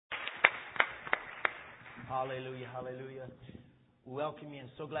Hallelujah, hallelujah. Welcome you and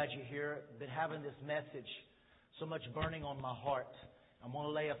so glad you're here. Been having this message so much burning on my heart. I'm going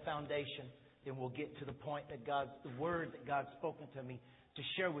to lay a foundation, then we'll get to the point that the word that God's spoken to me to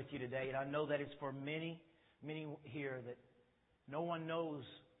share with you today. And I know that it's for many here that no one knows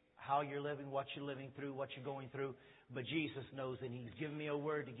how you're living, what you're living through, what you're going through, but Jesus knows, and He's given me a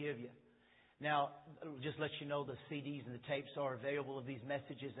word to give you. Now, just let you know the CDs and the tapes are available of these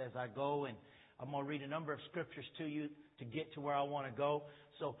messages as I go, and I'm going to read a number of scriptures to you to get to where I want to go.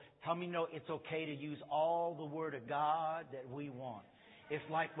 So how many know it's okay to use all the Word of God that we want? It's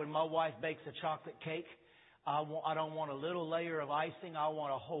like when my wife bakes a chocolate cake. I don't want a little layer of icing. I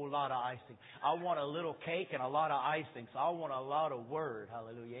want a whole lot of icing. I want a little cake and a lot of icing. So I want a lot of Word.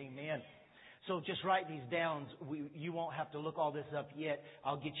 Hallelujah. Amen. So just write these down. You won't have to look all this up yet.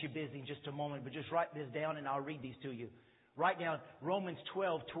 I'll get you busy in just a moment. But just write this down and I'll read these to you. Write down Romans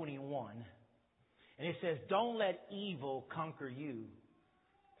 12:21. And it says, don't let evil conquer you,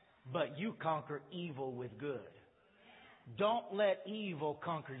 but you conquer evil with good. Don't let evil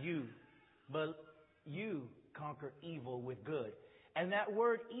conquer you, but you conquer evil with good. And that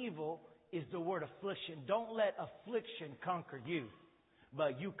word evil is the word affliction. Don't let affliction conquer you,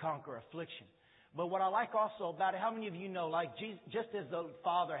 but you conquer affliction. But what I like also about it, how many of you know, like Jesus, just as the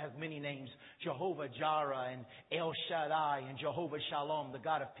Father has many names, Jehovah Jireh and El Shaddai and Jehovah Shalom, the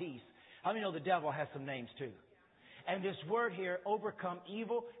God of peace. How many know the devil has some names too? And this word here, overcome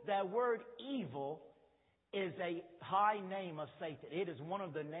evil, that word evil is a high name of Satan. It is one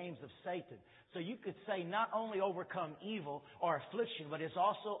of the names of Satan. So you could say not only overcome evil or affliction, but it's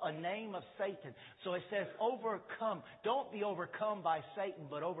also a name of Satan. So it says overcome. Don't be overcome by Satan,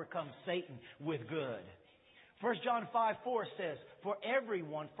 but overcome Satan with good. 1 John 5:4 says, for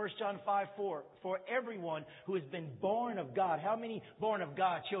everyone, 1 John 5:4, for everyone who has been born of God. How many born of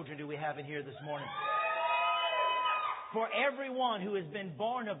God children do we have in here this morning? For everyone who has been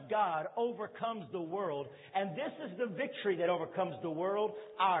born of God overcomes the world. And this is the victory that overcomes the world,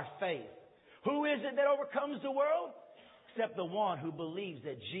 our faith. Who is it that overcomes the world? Except the one who believes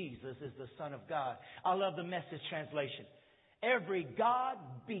that Jesus is the Son of God. I love the Message translation. Every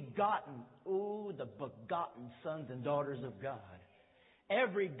God-begotten, the begotten sons and daughters of God.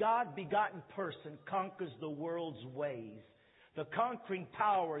 Every God-begotten person conquers the world's ways. The conquering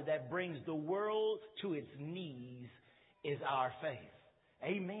power that brings the world to its knees is our faith.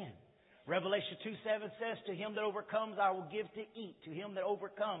 Amen. Revelation 2:7 says, to him that overcomes, I will give to eat. To him that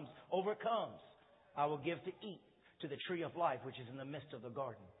overcomes, I will give to eat to the tree of life, which is in the midst of the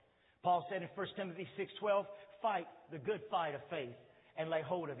garden. Paul said in 1 Timothy 6:12, fight the good fight of faith and lay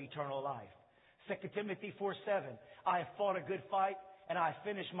hold of eternal life. 2 Timothy 4:7, I have fought a good fight and I have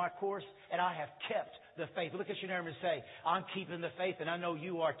finished my course and I have kept the faith. Look at your neighbor and say, I'm keeping the faith and I know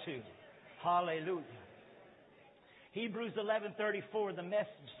you are too. Hallelujah. Hebrews 11:34, the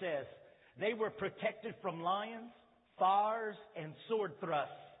Message says, they were protected from lions, fires, and sword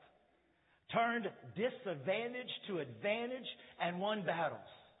thrusts, turned disadvantage to advantage and won battles.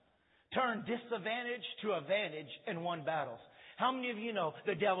 Turned disadvantage to advantage and won battles. How many of you know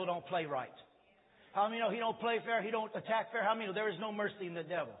the devil don't play right? How many know he don't play fair? He don't attack fair? How many know there is no mercy in the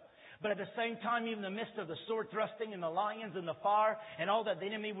devil? But at the same time, even in the midst of the sword thrusting and the lions and the fire and all that, the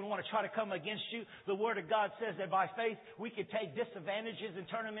enemy would want to try to come against you. The Word of God says that by faith, we could take disadvantages and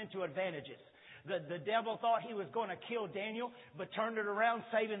turn them into advantages. The devil thought he was going to kill Daniel, but turned it around,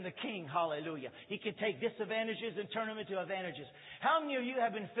 saving the king. Hallelujah. He could take disadvantages and turn them into advantages. How many of you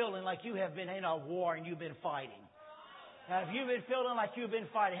have been feeling like you have been in a war and you've been fighting? Have you been feeling like you've been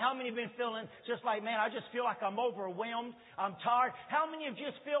fighting? How many have been feeling just like, man, I just feel like I'm overwhelmed. I'm tired. How many of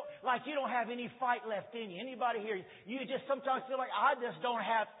you just feel like you don't have any fight left in you? Anybody here? You just sometimes feel like I just don't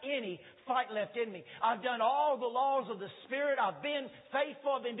have any fight left in me. I've done all the laws of the Spirit. I've been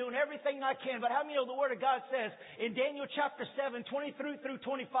faithful. I've been doing everything I can. But how many know the Word of God says in Daniel chapter 7, 23 through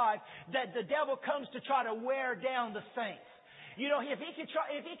 25, that the devil comes to try to wear down the saints? You know, if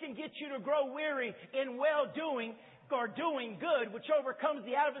he can get you to grow weary in well-doing, or doing good, which overcomes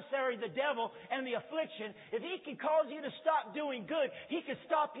the adversary, the devil, and the affliction, if he can cause you to stop doing good, he can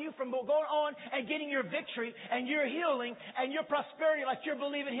stop you from going on and getting your victory and your healing and your prosperity like you're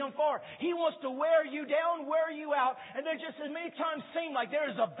believing him for. He wants to wear you down, wear you out, and there just as many times seem like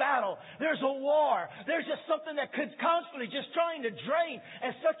there's a battle, there's a war, there's just something that could constantly just trying to drain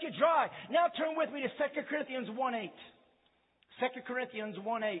and suck you dry. Now turn with me to 2 Corinthians 1:8. 2 Corinthians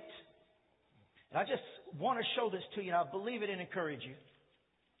 1:8. And I just want to show this to you, and I believe it and encourage you.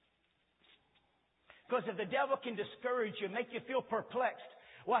 Because if the devil can discourage you, make you feel perplexed,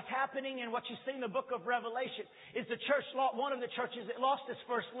 What's happening and what you see in the book of Revelation is the church, one of the churches, it lost its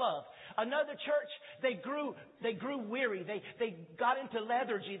first love. Another church, they grew weary. They got into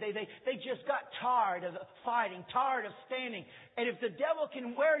lethargy. They just got tired of fighting, tired of standing. And if the devil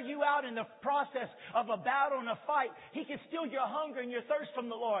can wear you out in the process of a battle and a fight, he can steal your hunger and your thirst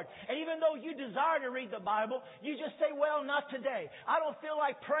from the Lord. And even though you desire to read the Bible, you just say, well, not today. I don't feel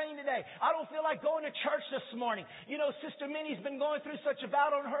like praying today. I don't feel like going to church this morning. You know, Sister Minnie's been going through such a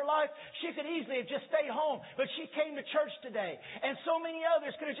battle in her life. She could easily have just stayed home, but she came to church today. And so many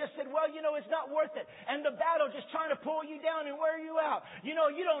others could have just said, well, you know, it's not worth it. And the battle just trying to pull you down and wear you out. You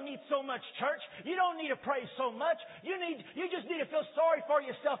know, you don't need so much church. You don't need to pray so much. You just need to feel sorry for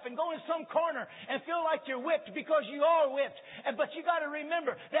yourself and go in some corner and feel like you're whipped because you are whipped. But you got to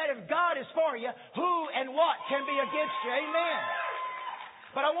remember that if God is for you, who and what can be against you? Amen.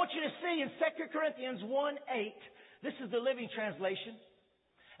 But I want you to see in 2 Corinthians 1:8, this is the Living Translation.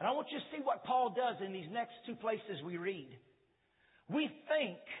 And I want you to see what Paul does in these next two places we read. We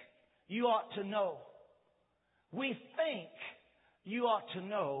think you ought to know. We think you ought to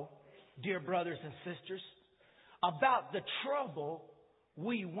know, dear brothers and sisters, about the trouble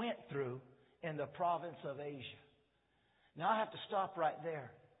we went through in the province of Asia. Now I have to stop right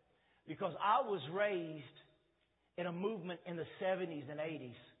there because I was raised in a movement in the 70s and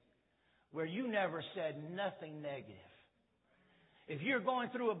 80s where you never said nothing negative. If you're going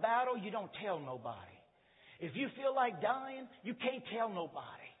through a battle, you don't tell nobody. If you feel like dying, you can't tell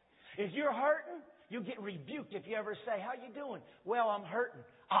nobody. If you're hurting, you'll get rebuked if you ever say, how you doing? Well, I'm hurting.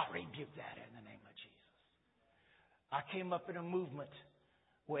 I'll rebuke that in the name of Jesus. I came up in a movement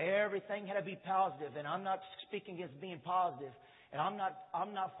where everything had to be positive, and I'm not speaking against being positive, and I'm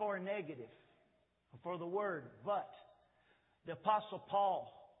not for negative. I'm for the Word. But the Apostle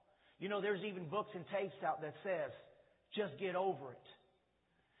Paul, you know, there's even books and tapes out that says, just get over it.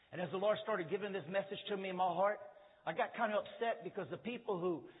 And as the Lord started giving this message to me in my heart, I got kind of upset because the people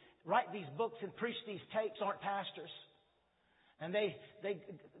who write these books and preach these tapes aren't pastors. And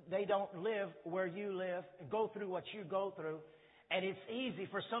they don't live where you live and go through what you go through. And it's easy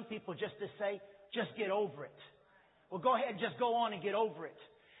for some people just to say, just get over it. Well, go ahead and just go on and get over it.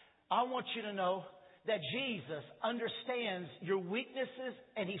 I want you to know that Jesus understands your weaknesses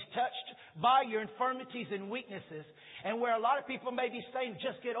and He's touched by your infirmities and weaknesses. And where a lot of people may be saying,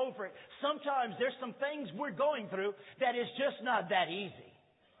 just get over it. Sometimes there's some things we're going through that is just not that easy.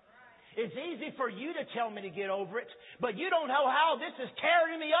 It's easy for you to tell me to get over it, but you don't know how this is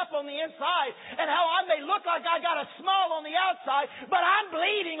tearing me up on the inside and how I may look like I got a smile on the outside, but I'm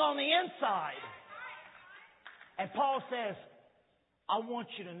bleeding on the inside. And Paul says, I want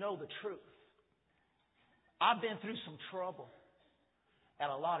you to know the truth. I've been through some trouble.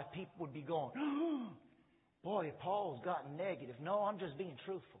 And a lot of people would be going, oh, boy, Paul's gotten negative. No, I'm just being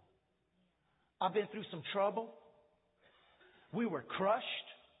truthful. I've been through some trouble. We were crushed,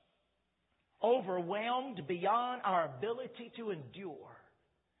 overwhelmed beyond our ability to endure.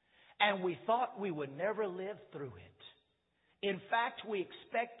 And we thought we would never live through it. In fact, we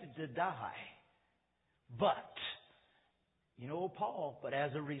expected to die. But, you know, Paul, but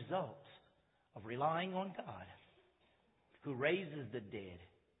as a result of relying on God, who raises the dead,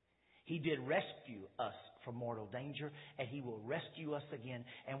 He did rescue us from mortal danger, and He will rescue us again.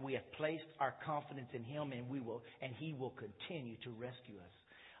 And we have placed our confidence in Him, and He will continue to rescue us.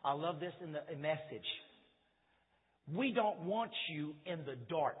 I love this in the message. We don't want you in the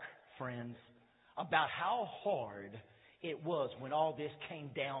dark, friends, about how hard it was when all this came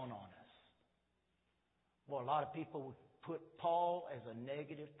down on us. Well, a lot of people would put Paul as a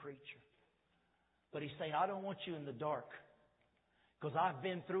negative preacher. But he's saying, I don't want you in the dark. Because I've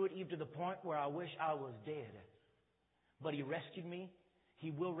been through it even to the point where I wish I was dead. But He rescued me.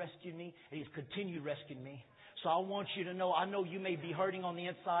 He will rescue me. And He's continued rescuing me. So I want you to know, I know you may be hurting on the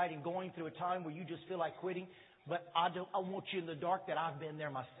inside and going through a time where you just feel like quitting. But I want you in the dark that I've been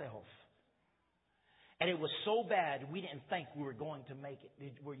there myself. And it was so bad, we didn't think we were going to make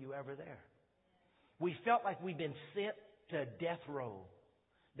it. Were you ever there? We felt like we'd been sent to a death row.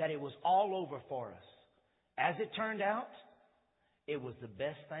 That it was all over for us. As it turned out, it was the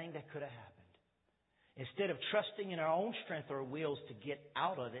best thing that could have happened. Instead of trusting in our own strength or wills to get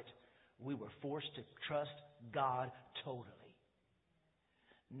out of it, we were forced to trust God totally.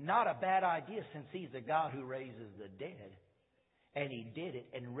 Not a bad idea, since He's the God who raises the dead. And He did it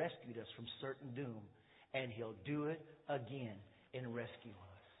and rescued us from certain doom. And He'll do it again and rescue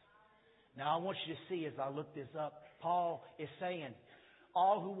us. Now I want you to see, as I look this up, Paul is saying,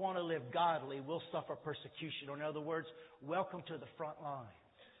 all who want to live godly will suffer persecution. Or in other words, welcome to the front line.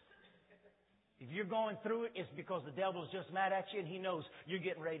 If you're going through it, it's because the devil's just mad at you and he knows you're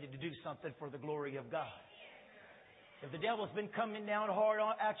getting ready to do something for the glory of God. If the devil's been coming down hard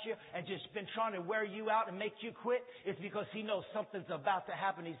at you and just been trying to wear you out and make you quit, it's because he knows something's about to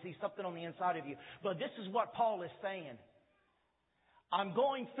happen. He sees something on the inside of you. But this is what Paul is saying. I'm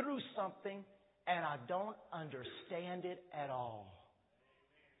going through something and I don't understand it at all.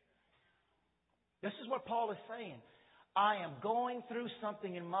 This is what Paul is saying. I am going through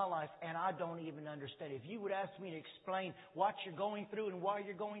something in my life and I don't even understand. If you would ask me to explain what you're going through and why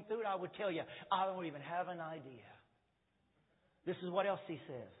you're going through it, I would tell you, I don't even have an idea. This is what else he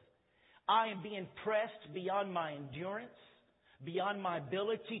says. I am being pressed beyond my endurance, beyond my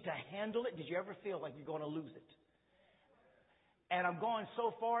ability to handle it. Did you ever feel like you're going to lose it? And I'm going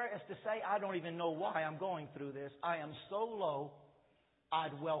so far as to say, I don't even know why I'm going through this. I am so low,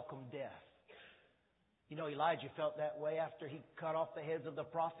 I'd welcome death. You know, Elijah felt that way after he cut off the heads of the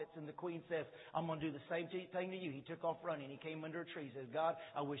prophets, and the queen says, I'm going to do the same thing to you. He took off running. He came under a tree. He says, God,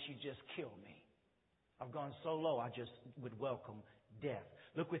 I wish you'd just kill me. I've gone so low, I just would welcome death.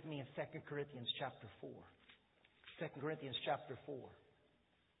 Look with me in 2 Corinthians chapter 4. 2 Corinthians chapter 4,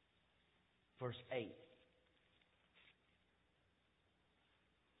 verse 8.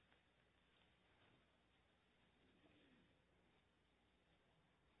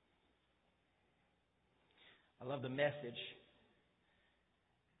 I love the message.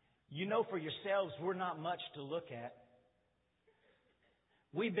 You know for yourselves, we're not much to look at.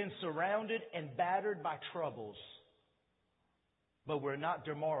 We've been surrounded and battered by troubles, but we're not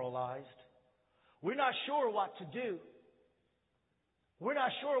demoralized. We're not sure what to do. We're not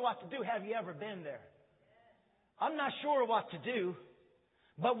sure what to do. Have you ever been there? I'm not sure what to do,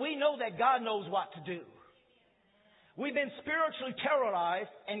 but we know that God knows what to do. We've been spiritually terrorized,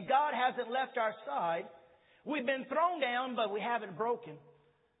 and God hasn't left our side. We've been thrown down, but we haven't broken.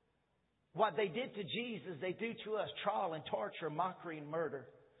 What they did to Jesus, they do to us. Trial and torture, mockery and murder.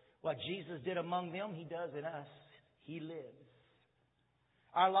 What Jesus did among them, He does in us. He lives.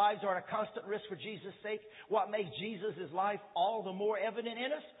 Our lives are at a constant risk for Jesus' sake. What makes Jesus' life all the more evident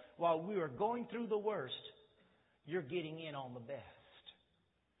in us? While we are going through the worst, you're getting in on the best.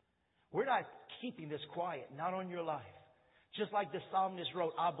 We're not keeping this quiet, not on your life. Just like the psalmist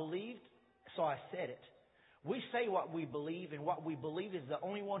wrote, I believed, so I said it. We say what we believe, and what we believe is the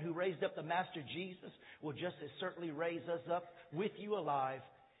only one who raised up the Master Jesus will just as certainly raise us up with you alive.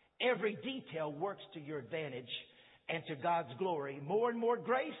 Every detail works to your advantage and to God's glory. More and more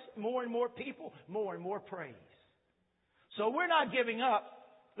grace, more and more people, more and more praise. So we're not giving up.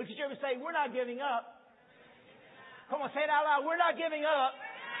 Look at you and say, we're not giving up. Come on, say it out loud. We're not giving up.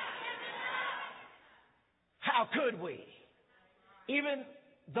 How could we? Even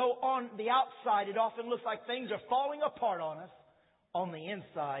though on the outside it often looks like things are falling apart on us, on the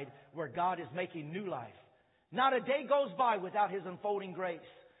inside where God is making new life. Not a day goes by without His unfolding grace.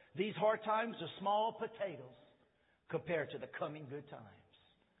 These hard times are small potatoes compared to the coming good times.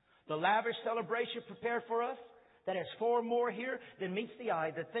 The lavish celebration prepared for us that has far more here than meets the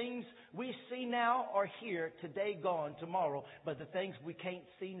eye. The things we see now are here, today gone, tomorrow. But the things we can't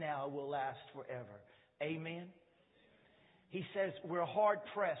see now will last forever. Amen. He says we're hard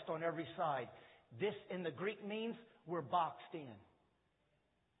pressed on every side. This in the Greek means we're boxed in.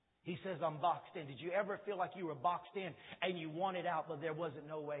 He says, I'm boxed in. Did you ever feel like you were boxed in and you wanted out, but there wasn't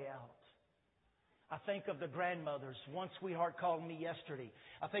no way out? I think of the grandmothers. One sweetheart called me yesterday.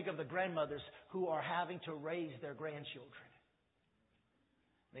 I think of the grandmothers who are having to raise their grandchildren.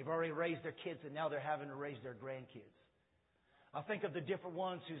 They've already raised their kids and now they're having to raise their grandkids. I think of the different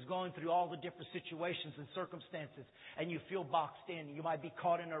ones who's going through all the different situations and circumstances, and you feel boxed in. You might be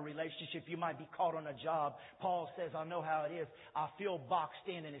caught in a relationship. You might be caught on a job. Paul says, I know how it is. I feel boxed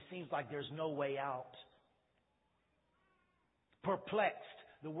in and it seems like there's no way out. Perplexed.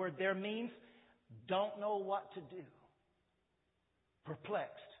 The word there means don't know what to do.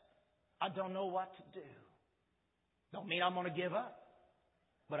 Perplexed. I don't know what to do. Don't mean I'm going to give up.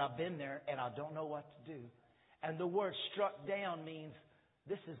 But I've been there and I don't know what to do. And the word struck down means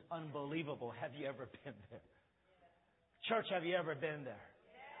this is unbelievable. Have you ever been there? Church, have you ever been there?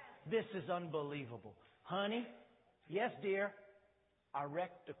 This is unbelievable. Honey, yes, dear, I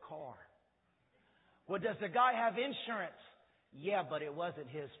wrecked a car. Well, does the guy have insurance? Yeah, but it wasn't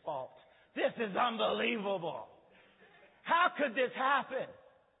his fault. This is unbelievable. How could this happen?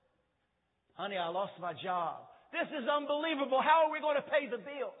 Honey, I lost my job. This is unbelievable. How are we going to pay the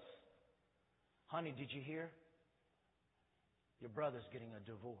bills? Honey, did you hear? Your brother's getting a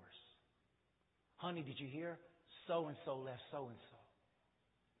divorce. Honey, did you hear? So-and-so left so-and-so.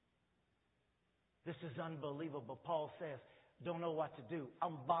 This is unbelievable. Paul says, don't know what to do.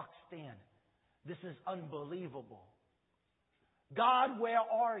 I'm boxed in. This is unbelievable. God, where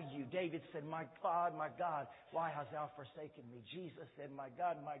are you? David said, my God, why hast thou forsaken me? Jesus said, my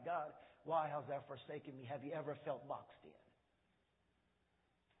God, why hast thou forsaken me? Have you ever felt boxed in?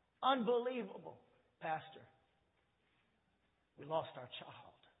 Unbelievable. Pastor, we lost our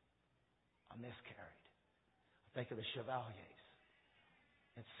child. I miscarried. I think of the Chevaliers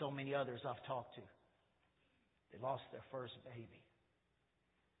and so many others I've talked to. They lost their first baby.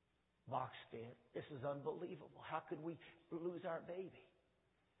 Boxed in. This is unbelievable. How could we lose our baby?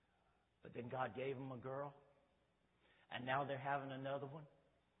 But then God gave them a girl. And now they're having another one.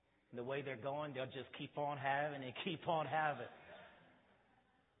 And the way they're going, they'll just keep on having and keep on having.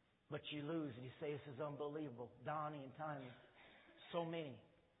 But you lose and you say, this is unbelievable. Donnie and Tommy, so many.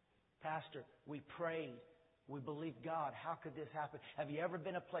 Pastor, we prayed. We believed God. How could this happen? Have you ever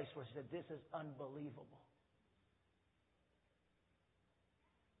been a place where you said, this is unbelievable?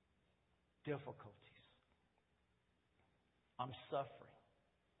 Difficulties. I'm suffering.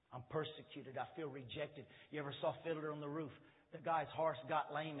 I'm persecuted. I feel rejected. You ever saw Fiddler on the Roof? The guy's horse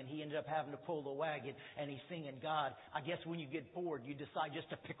got lame and he ended up having to pull the wagon and he's singing, God, I guess when you get bored, you decide just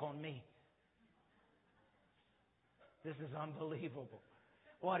to pick on me. This is unbelievable.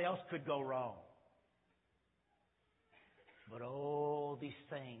 What else could go wrong? But all these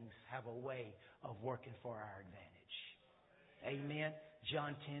things have a way of working for our advantage. Amen.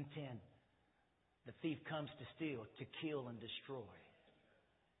 John 10:10. The thief comes to steal, to kill, and destroy.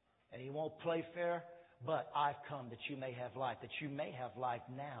 And he won't play fair, but I've come that you may have life, that you may have life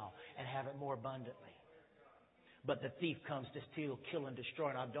now and have it more abundantly. But the thief comes to steal, kill, and destroy,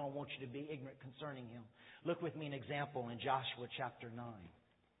 and I don't want you to be ignorant concerning him. Look with me an example in Joshua chapter 9.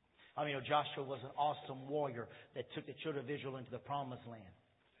 Joshua was an awesome warrior that took the children of Israel into the promised land.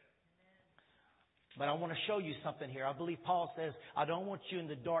 But I want to show you something here. I believe Paul says, I don't want you in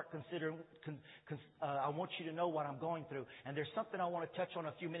the dark. I want you to know what I'm going through. And there's something I want to touch on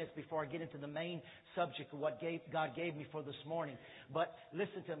a few minutes before I get into the main subject of what God gave me for this morning. But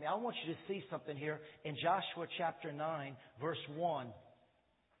listen to me. I want you to see something here in Joshua chapter 9, verse 1.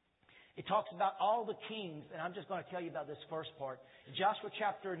 It talks about all the kings, and I'm just going to tell you about this first part. In Joshua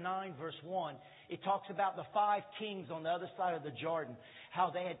chapter 9, verse 1, it talks about the 5 kings on the other side of the Jordan,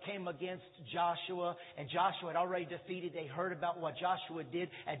 how they had came against Joshua, and Joshua had already defeated. They heard about what Joshua did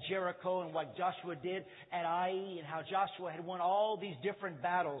at Jericho and what Joshua did at Ai, and how Joshua had won all these different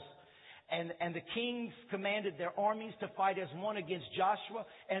battles. And the kings commanded their armies to fight as one against Joshua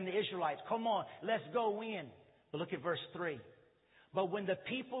and the Israelites. Come on, let's go in. But look at verse 3. But when the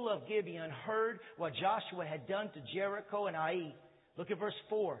people of Gibeon heard what Joshua had done to Jericho and Ai, look at verse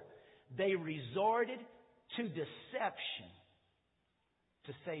 4. They resorted to deception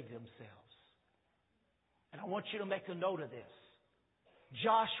to save themselves. And I want you to make a note of this.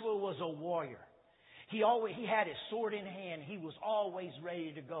 Joshua was a warrior. He had his sword in hand. He was always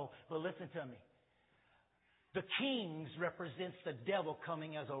ready to go. But listen to me. The kings represents the devil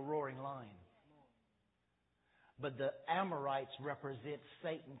coming as a roaring lion. But the Amorites represent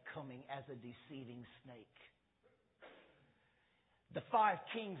Satan coming as a deceiving snake. The 5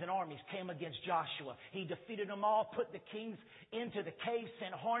 kings and armies came against Joshua. He defeated them all, put the kings into the cave,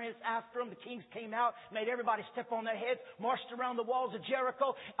 sent hornets after them. The kings came out, made everybody step on their heads, marched around the walls of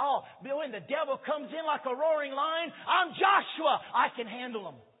Jericho. Oh, when the devil comes in like a roaring lion, I'm Joshua. I can handle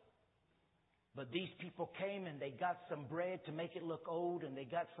him. But these people came and they got some bread to make it look old, and they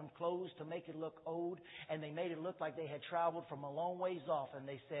got some clothes to make it look old, and they made it look like they had traveled from a long ways off, and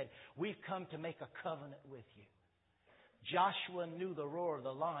they said, we've come to make a covenant with you. Joshua knew the roar of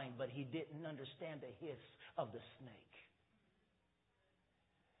the lion, but he didn't understand the hiss of the snake.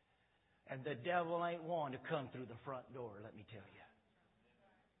 And the devil ain't one to come through the front door, let me tell you.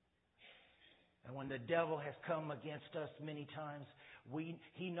 And when the devil has come against us many times,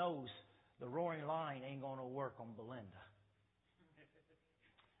 he knows the roaring lion ain't going to work on Belinda.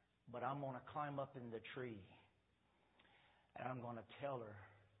 But I'm going to climb up in the tree and I'm going to tell her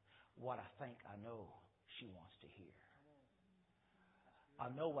what I think I know she wants to hear. I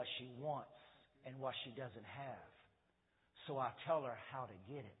know what she wants and what she doesn't have. So I tell her how to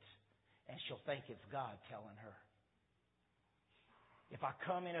get it, and she'll think it's God telling her. If I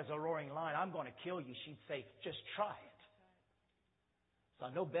come in as a roaring lion, I'm going to kill you. She'd say, just try it. So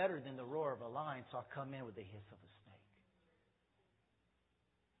I know better than the roar of a lion, so I come in with the hiss of a snake.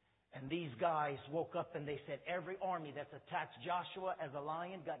 And these guys woke up and they said, every army that's attacked Joshua as a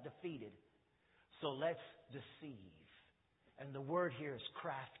lion got defeated. So let's deceive. And the word here is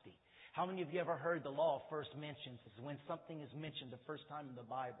crafty. How many of you ever heard the law first mentions is when something is mentioned the first time in the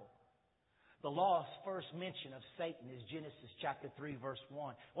Bible? The law's first mention of Satan is Genesis chapter 3, verse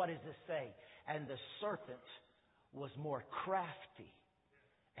 1. What does this say? And the serpent was more crafty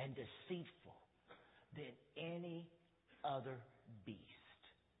and deceitful than any other beast.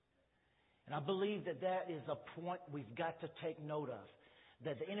 And I believe that that is a point we've got to take note of.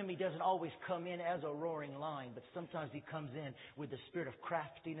 That the enemy doesn't always come in as a roaring lion, but sometimes he comes in with the spirit of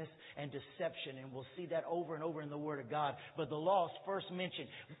craftiness and deception. And we'll see that over and over in the Word of God. But the law's first mention,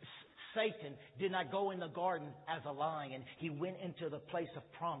 Satan did not go in the garden as a lion. He went into the place of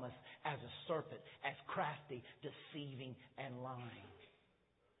promise as a serpent, as crafty, deceiving, and lying.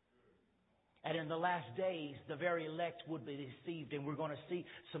 And in the last days, the very elect would be deceived. And we're going to see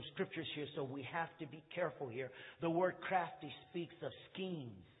some scriptures here, so we have to be careful here. The word crafty speaks of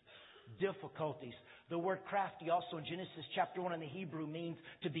schemes, difficulties. The word crafty also in Genesis chapter 1 in the Hebrew means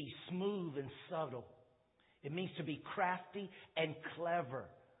to be smooth and subtle. It means to be crafty and clever.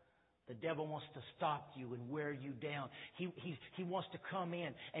 The devil wants to stop you and wear you down. He wants to come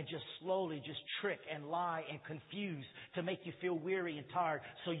in and just slowly just trick and lie and confuse to make you feel weary and tired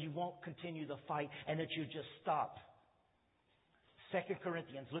so you won't continue the fight and that you just stop. 2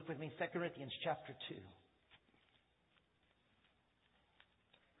 Corinthians, look with me, 2 Corinthians chapter 2.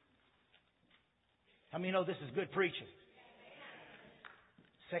 How many know this is good preaching?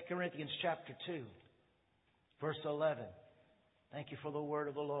 2 Corinthians chapter 2, verse 11. Thank you for the word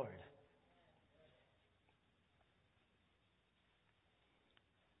of the Lord.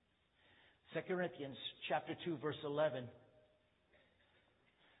 2 Corinthians chapter 2, verse 11.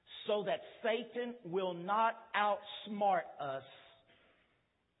 So that Satan will not outsmart us,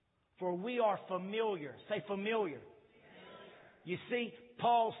 for we are familiar. Say familiar. You see,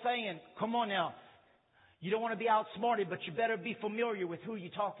 Paul's saying, come on now. You don't want to be outsmarted, but you better be familiar with who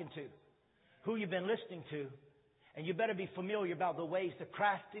you're talking to, who you've been listening to. And you better be familiar about the ways, the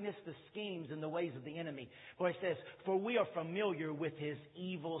craftiness, the schemes, and the ways of the enemy. For it says, for we are familiar with his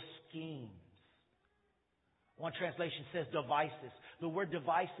evil schemes. One translation says devices. The word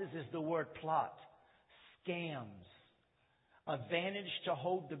devices is the word plot, scams, advantage to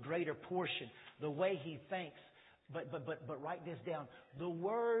hold the greater portion, the way he thinks. But write this down. The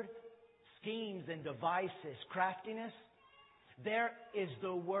word schemes and devices, craftiness, there is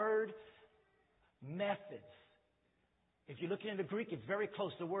the word methods. If you're looking in the Greek, it's very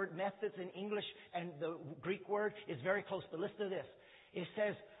close. The word methods in English and the Greek word is very close. But listen to this. It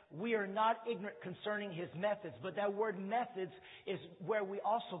says, we are not ignorant concerning his methods. But that word methods is where we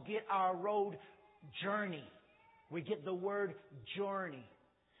also get our road journey. We get the word journey.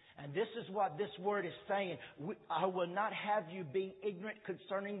 And this is what this word is saying. I will not have you be ignorant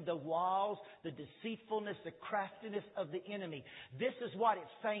concerning the wiles, the deceitfulness, the craftiness of the enemy. This is what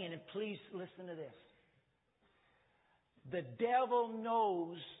it's saying. And please listen to this. The devil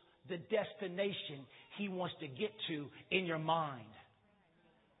knows the destination he wants to get to in your mind.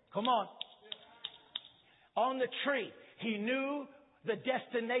 Come on. On the tree, he knew the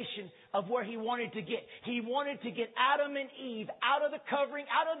destination of where he wanted to get. He wanted to get Adam and Eve out of the covering,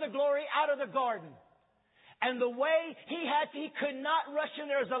 out of the glory, out of the garden. And the way he could not rush in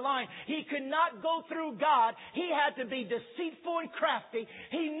there as a lion. He could not go through God. He had to be deceitful and crafty.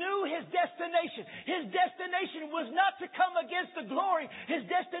 He knew his destination. His destination was not to come against the glory. His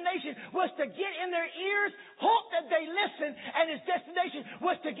destination was to get in their ears, hope that they listen, and his destination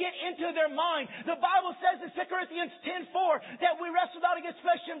was to get into their mind. The Bible says in 2 Corinthians 10:4 that we wrestle not against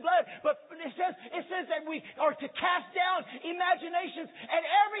flesh and blood, but it says that we are to cast down imaginations and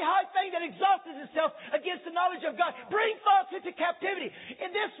every high thing that exalts itself against the knowledge of God. Bring thoughts into captivity.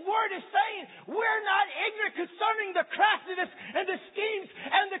 And this word is saying we're not ignorant concerning the craftiness and the schemes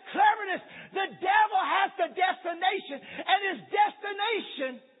and the cleverness. The devil has the destination, and his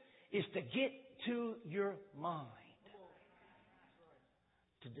destination is to get to your mind,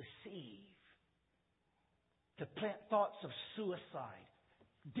 to deceive, to plant thoughts of suicide,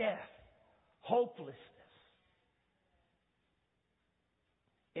 death, hopelessness.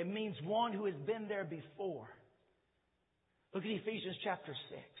 It means one who has been there before. Look at Ephesians chapter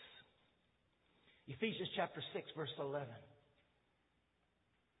 6. Ephesians chapter 6, verse 11.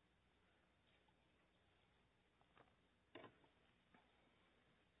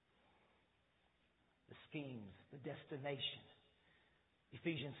 The schemes, the destination.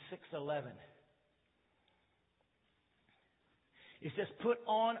 Ephesians 6:11. It says, put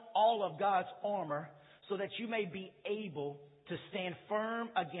on all of God's armor so that you may be able to stand firm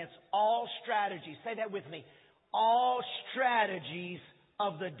against all strategies. Say that with me. All strategies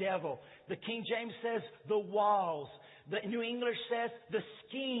of the devil. The King James says the walls. The New English says the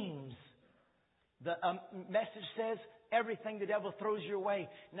schemes. The Message says everything the devil throws your way.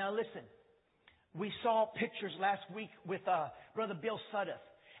 Now listen. We saw pictures last week with Brother Bill Sudduth,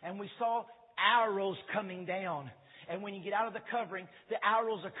 and we saw arrows coming down. And when you get out of the covering, the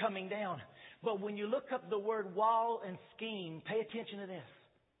arrows are coming down. But when you look up the word wall and scheme, pay attention to this.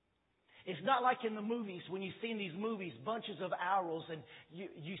 It's not like in the movies, when you see in these movies bunches of arrows and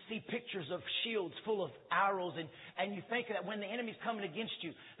you see pictures of shields full of arrows and you think that when the enemy's coming against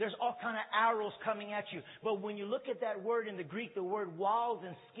you, there's all kind of arrows coming at you. But when you look at that word in the Greek, the word walls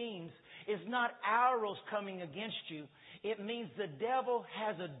and schemes is not arrows coming against you. It means the devil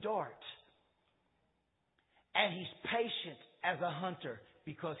has a dart. And he's patient as a hunter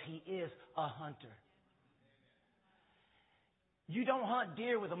because he is a hunter. You don't hunt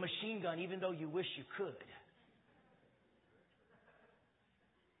deer with a machine gun even though you wish you could.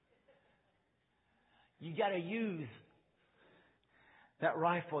 You got to use that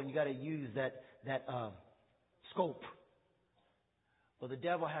rifle. You got to use that scope. Well, the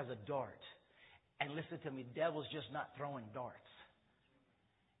devil has a dart. And listen to me, the devil's just not throwing darts.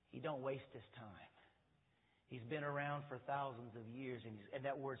 He don't waste his time. He's been around for thousands of years. And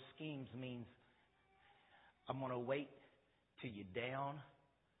that word schemes means I'm going to wait till you're down.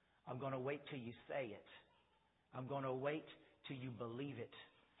 I'm going to wait till you say it. I'm going to wait till you believe it.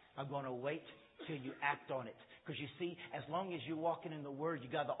 I'm going to wait till you act on it. Because you see, as long as you're walking in the Word, you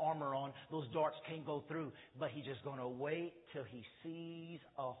got the armor on, those darts can't go through. But he's just going to wait till he sees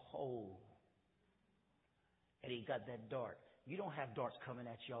a hole. And he got that dart. You don't have darts coming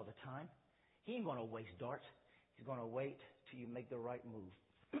at you all the time. He ain't going to waste darts. He's going to wait till you make the right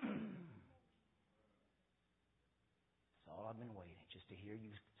move. All I've been waiting, just to hear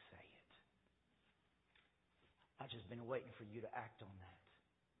you say it. I've just been waiting for you to act on that.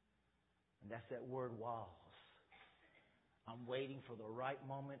 And that's that word walls. I'm waiting for the right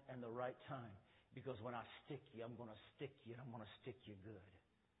moment and the right time. Because when I stick you, I'm going to stick you, and I'm going to stick you good.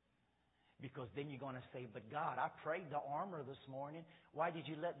 Because then you're going to say, but God, I prayed the armor this morning. Why did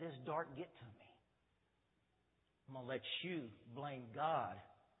you let this dart get to me? I'm going to let you blame God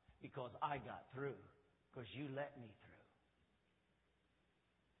because I got through. Because you let me through.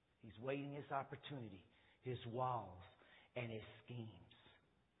 He's waiting his opportunity, his walls, and his schemes.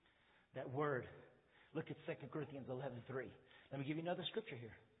 That word, look at 2 Corinthians 11:3. Let me give you another scripture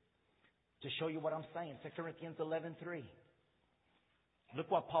here to show you what I'm saying. 2 Corinthians 11:3. Look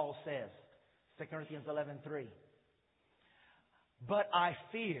what Paul says. 2 Corinthians 11:3. But I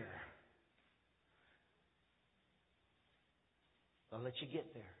fear. I'll let you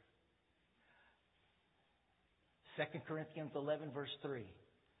get there. 2 Corinthians 11 verse 3.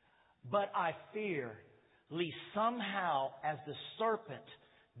 But I fear, lest somehow as the serpent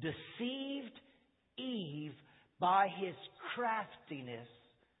deceived Eve by his craftiness,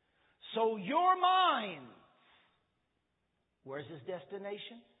 so your minds, where's his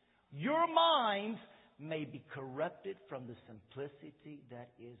destination? Your minds may be corrupted from the simplicity that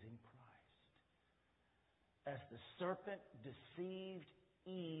is in Christ. As the serpent deceived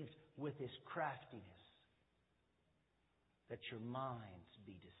Eve with his craftiness, that your minds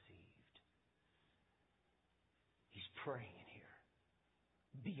be deceived. He's praying in here.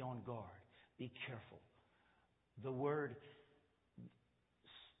 Be on guard. Be careful. The word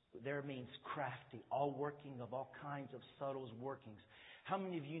there means crafty, all working of all kinds of subtle workings. How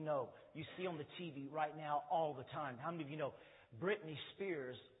many of you know, you see on the TV right now all the time, how many of you know Britney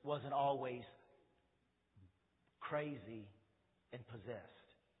Spears wasn't always crazy and possessed?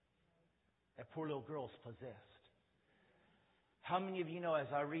 That poor little girl's possessed. How many of you know, as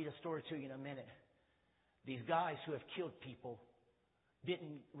I read a story to you in a minute, these guys who have killed people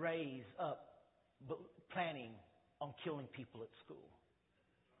didn't raise up planning on killing people at school?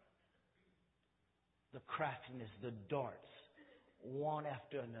 The craftiness, the darts, one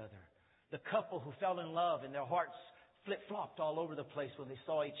after another. The couple who fell in love and their hearts flip-flopped all over the place when they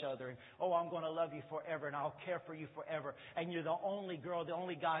saw each other. And, oh, I'm going to love you forever and I'll care for you forever. And you're the only girl, the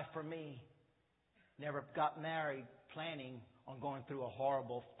only guy for me. Never got married planning on going through a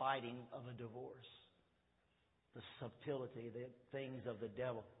horrible fighting of a divorce. The subtlety, the things of the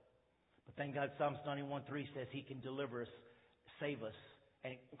devil. But thank God Psalms 91:3 says He can deliver us, save us,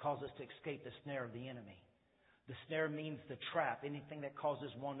 and cause us to escape the snare of the enemy. The snare means the trap, anything that causes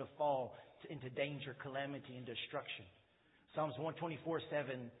one to fall into danger, calamity, and destruction. Psalms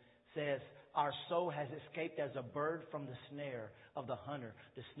 124:7 says, our soul has escaped as a bird from the snare of the hunter.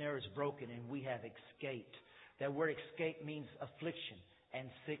 The snare is broken and we have escaped. That word escape means affliction and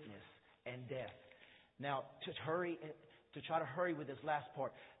sickness and death. Now, to try to hurry with this last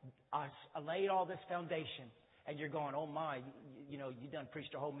part, I laid all this foundation, and you're going, oh my, you done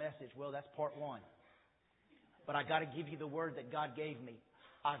preached a whole message. Well, that's part one. But I got to give you the word that God gave me.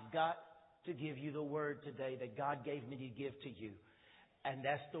 I've got to give you the word today that God gave me to give to you. And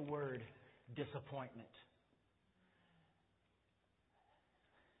that's the word disappointment.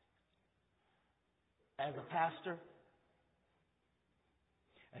 As a pastor,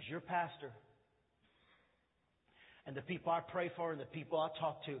 as your pastor, and the people I pray for and the people I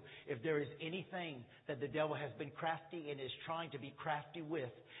talk to, if there is anything that the devil has been crafty and is trying to be crafty with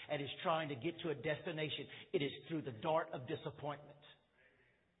and is trying to get to a destination, it is through the dart of disappointment.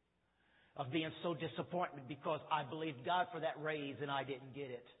 Of being so disappointed because I believed God for that raise and I didn't get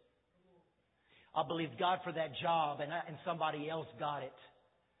it. I believed God for that job and somebody else got it.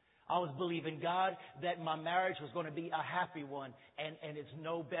 I was believing God that my marriage was going to be a happy one, and it's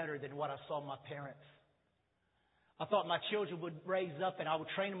no better than what I saw my parents. I thought my children would raise up and I would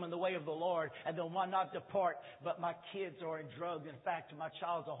train them in the way of the Lord and they'll not depart, but my kids are in drugs. In fact, my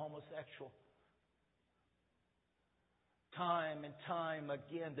child's a homosexual. Time and time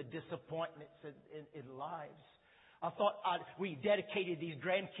again, the disappointments in lives. I thought we dedicated these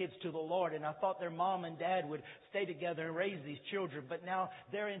grandkids to the Lord, and I thought their mom and dad would stay together and raise these children. But now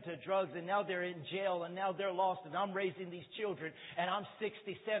they're into drugs, and now they're in jail, and now they're lost, and I'm raising these children, and I'm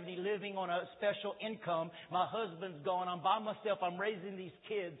 60, 70, living on a special income. My husband's gone. I'm by myself. I'm raising these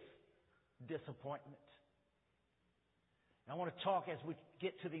kids. Disappointment. I want to talk as we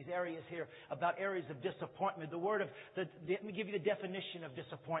get to these areas here about areas of disappointment. Let me give you the definition of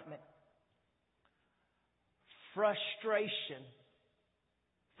disappointment. Frustration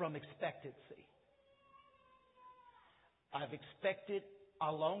from expectancy. I've expected, I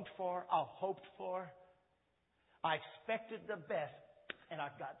longed for, I hoped for. I expected the best, and I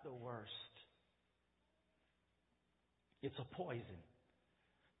got the worst. It's a poison.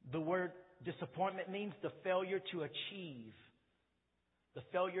 The word disappointment means the failure to achieve. The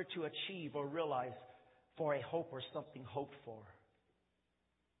failure to achieve or realize for a hope or something hoped for.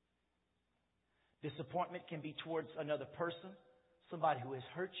 Disappointment can be towards another person, somebody who has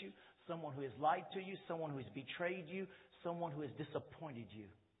hurt you, someone who has lied to you, someone who has betrayed you, someone who has disappointed you.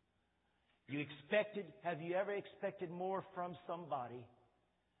 Have you ever expected more from somebody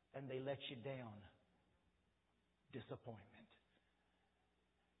and they let you down? Disappointment.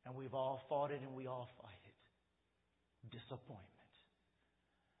 And we've all fought it and we all fight it. Disappointment.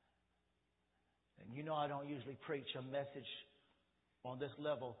 And you know I don't usually preach a message on this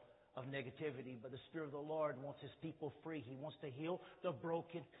level of negativity, but the Spirit of the Lord wants His people free. He wants to heal the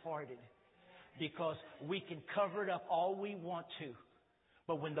brokenhearted. Because we can cover it up all we want to.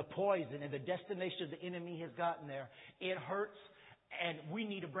 But when the poison and the destination of the enemy has gotten there, it hurts, and we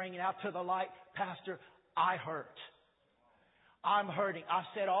need to bring it out to the light. Pastor, I hurt. I'm hurting. I've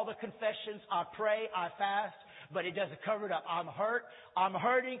said all the confessions. I pray. I fast. But it doesn't cover it up. I'm hurt. I'm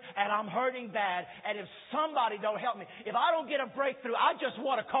hurting. And I'm hurting bad. And if somebody don't help me, if I don't get a breakthrough, I just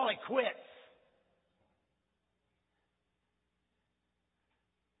want to call it quits.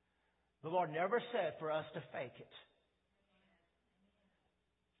 The Lord never said for us to fake it.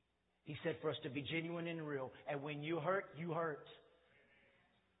 He said for us to be genuine and real. And when you hurt, you hurt.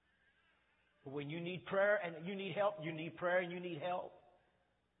 But when you need prayer and you need help, you need prayer and you need help.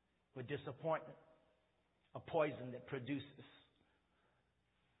 With disappointment, a poison that produces.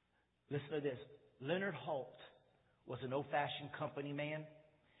 Listen to this. Leonard Holt was an old-fashioned company man.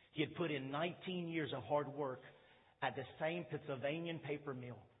 He had put in 19 years of hard work at the same Pennsylvania paper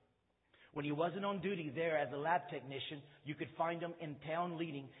mill. When he wasn't on duty there as a lab technician, you could find him in town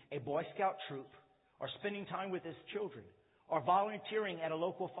leading a Boy Scout troop, or spending time with his children, or volunteering at a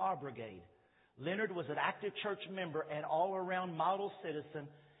local fire brigade. Leonard was an active church member and all-around model citizen,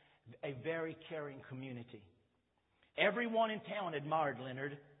 a very caring community. Everyone in town admired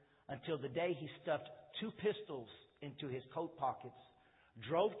Leonard until the day he stuffed 2 pistols into his coat pockets,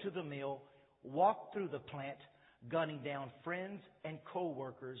 drove to the mill, walked through the plant, gunning down friends and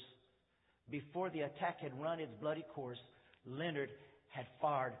co-workers. Before the attack had run its bloody course, Leonard had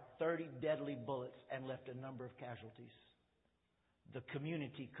fired 30 deadly bullets and left a number of casualties. The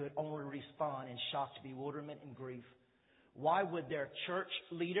community could only respond in shocked bewilderment and grief. Why would their church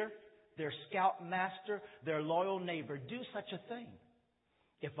leader, their scout master, their loyal neighbor do such a thing?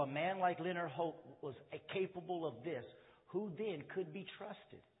 If a man like Leonard Holt was capable of this, who then could be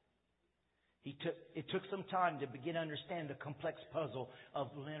trusted? It took some time to begin to understand the complex puzzle of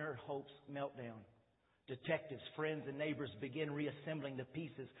Leonard Holt's meltdown. Detectives, friends, and neighbors began reassembling the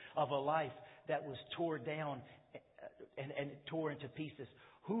pieces of a life that was torn down and tore into pieces.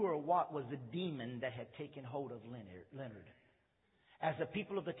 Who or what was the demon that had taken hold of Leonard? As the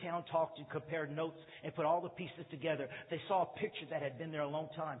people of the town talked and compared notes and put all the pieces together, they saw a picture that had been there a long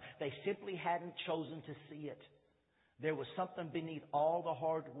time. They simply hadn't chosen to see it. There was something beneath all the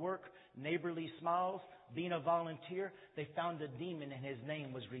hard work, neighborly smiles, being a volunteer. They found a demon, and his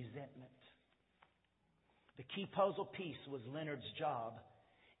name was resentment. The key puzzle piece was Leonard's job.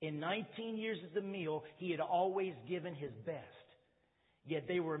 In 19 years at the mill, he had always given his best. Yet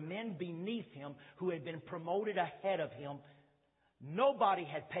there were men beneath him who had been promoted ahead of him. Nobody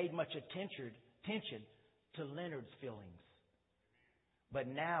had paid much attention to Leonard's feelings. But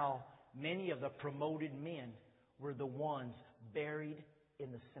now, many of the promoted men were the ones buried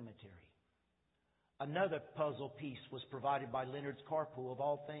in the cemetery. Another puzzle piece was provided by Leonard's carpool, of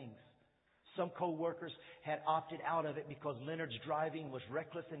all things. Some co-workers had opted out of it because Leonard's driving was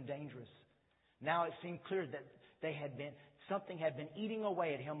reckless and dangerous. Now it seemed clear that something had been eating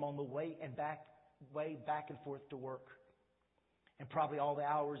away at him on the way back and forth to work. And probably all the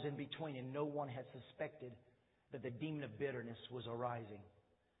hours in between, and no one had suspected that the demon of bitterness was arising.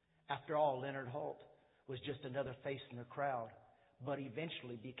 After all, Leonard Holt was just another face in the crowd, but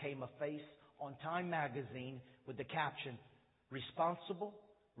eventually became a face on Time magazine with the caption, "Responsible,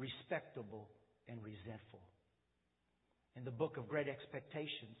 respectable, and resentful." In the book of Great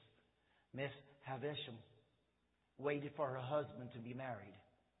Expectations, Miss Havisham waited for her husband to be married,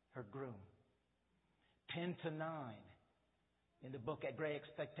 her groom. 10 to 9. In the book at Great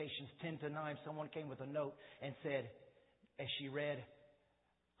Expectations, 10 to 9, someone came with a note and said, as she read,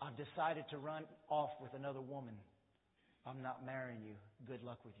 "I've decided to run off with another woman. I'm not marrying you. Good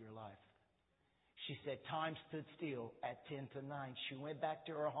luck with your life." She said time stood still at 10 to 9. She went back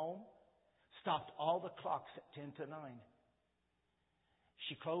to her home, stopped all the clocks at 10 to 9.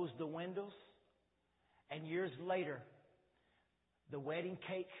 She closed the windows, and years later, the wedding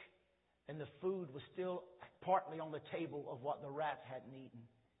cake and the food was still partly on the table of what the rats hadn't eaten.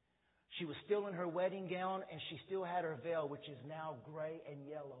 She was still in her wedding gown, and she still had her veil, which is now gray and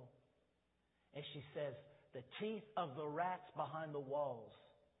yellow. And she says, "The teeth of the rats behind the walls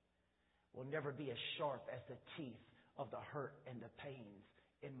will never be as sharp as the teeth of the hurt and the pains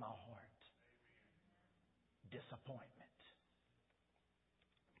in my heart." Disappointment.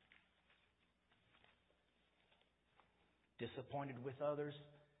 Disappointed with others,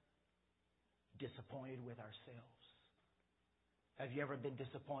 disappointed with ourselves. Have you ever been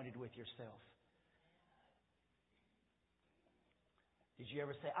disappointed with yourself? Did you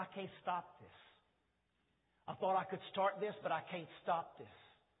ever say, "I can't stop this. I thought I could start this, but I can't stop this.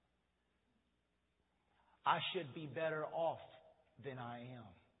 I should be better off than I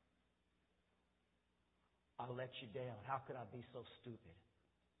am. I let you down. How could I be so stupid?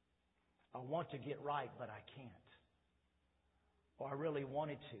 I want to get right, but I can't. Or I really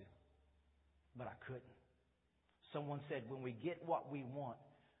wanted to, but I couldn't." Someone said, when we get what we want,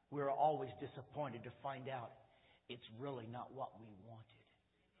 we're always disappointed to find out it's really not what we wanted.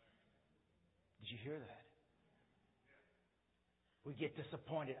 Did you hear that? We get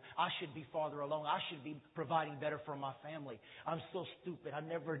disappointed. I should be farther along. I should be providing better for my family. I'm so stupid. I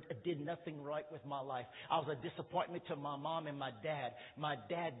never did nothing right with my life. I was a disappointment to my mom and my dad. My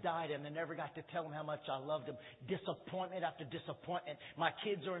dad died and I never got to tell him how much I loved him. Disappointment after disappointment. My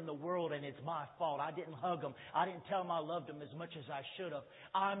kids are in the world and it's my fault. I didn't hug them. I didn't tell them I loved them as much as I should have.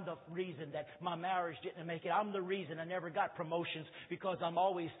 I'm the reason that my marriage didn't make it. I'm the reason I never got promotions because I've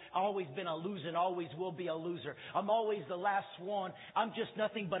always been a loser and always will be a loser. I'm always the last one. I'm just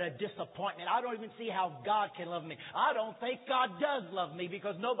nothing but a disappointment. I don't even see how God can love me. I don't think God does love me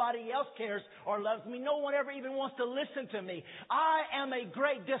because nobody else cares or loves me. No one ever even wants to listen to me. I am a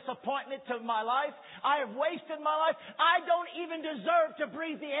great disappointment to my life. I have wasted my life. I don't even deserve to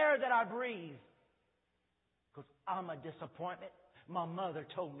breathe the air that I breathe because I'm a disappointment. My mother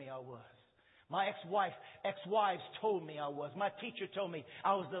told me I was. My ex-wives told me I was. My teacher told me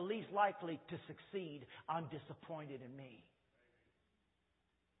I was the least likely to succeed. I'm disappointed in me.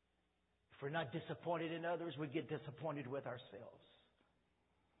 If we're not disappointed in others, we get disappointed with ourselves.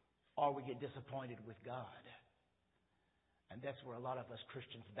 Or we get disappointed with God. And that's where a lot of us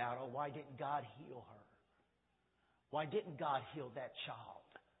Christians battle. Why didn't God heal her? Why didn't God heal that child?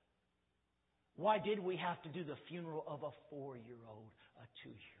 Why did we have to do the funeral of a 4-year-old, a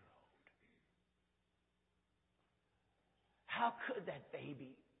 2-year-old? How could that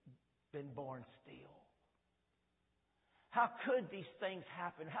baby been born still? How could these things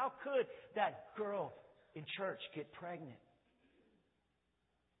happen? How could that girl in church get pregnant?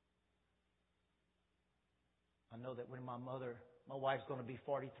 I know that when my wife's going to be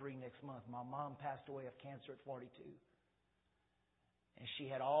 43 next month. My mom passed away of cancer at 42. And she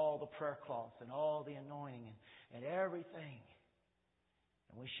had all the prayer cloths and all the anointing and everything.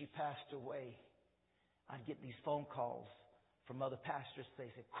 And when she passed away, I'd get these phone calls from other pastors. They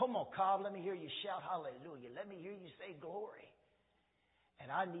say, come on, Cobb, let me hear you shout hallelujah. Let me hear you say glory.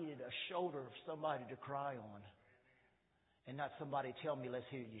 And I needed a shoulder of somebody to cry on and not somebody tell me, let's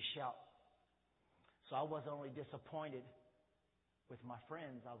hear you shout. So I wasn't only disappointed with my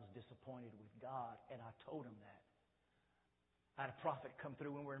friends, I was disappointed with God, and I told him that. I had a prophet come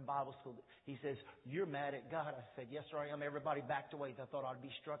through when we were in Bible school. He says, you're mad at God. I said, yes, sir, I am. Everybody backed away. I thought I'd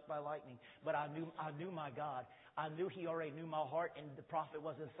be struck by lightning. But I knew my God. I knew He already knew my heart, and the prophet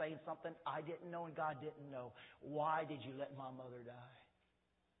wasn't saying something I didn't know and God didn't know. Why did you let my mother die?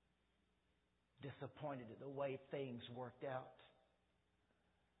 Disappointed at the way things worked out.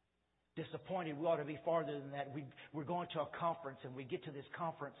 Disappointed. We ought to be farther than that. We're going to a conference, and we get to this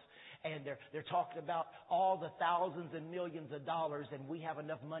conference, and they're talking about all the thousands and millions of dollars, and we have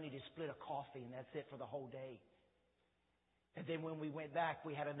enough money to split a coffee, and that's it for the whole day. And then when we went back,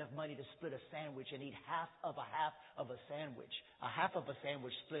 we had enough money to split a sandwich and eat half of a sandwich. A half of a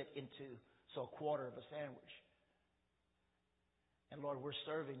sandwich split into, so a quarter of a sandwich. And Lord, we're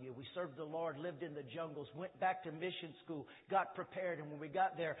serving you. We served the Lord, lived in the jungles, went back to mission school, got prepared. And when we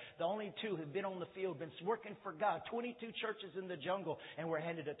got there, the only two who'd been on the field, been working for God, 22 churches in the jungle, and were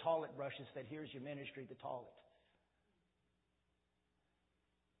handed a toilet brush and said, here's your ministry, the toilet.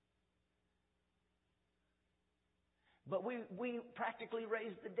 But we practically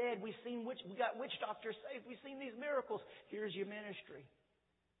raised the dead. We got witch doctors saved. We've seen these miracles. Here's your ministry.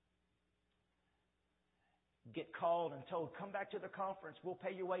 Get called and told, come back to the conference. We'll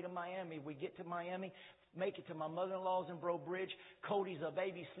pay your way to Miami. We get to Miami, make it to my mother-in-law's in Breaux Bridge. Cody's a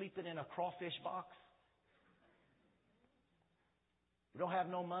baby sleeping in a crawfish box. We don't have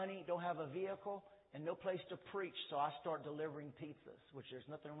no money, don't have a vehicle, and no place to preach. So I start delivering pizzas, which there's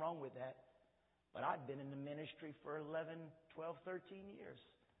nothing wrong with that. But I'd been in the ministry for 11, 12, 13 years.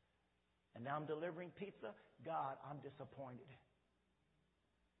 And now I'm delivering pizza. God, I'm disappointed.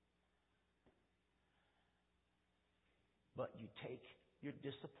 But you take your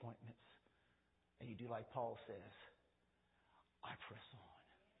disappointments and you do like Paul says, I press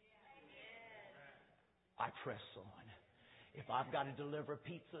on. I press on. If I've got to deliver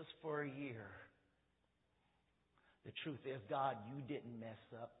pizzas for a year, the truth is, God, you didn't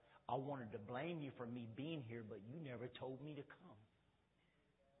mess up. I wanted to blame you for me being here, but you never told me to come.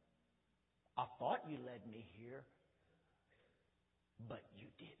 I thought you led me here, but you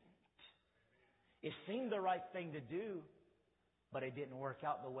didn't. It seemed the right thing to do, but it didn't work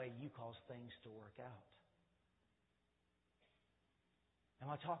out the way you caused things to work out. Am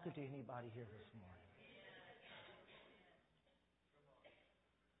I talking to anybody here this morning?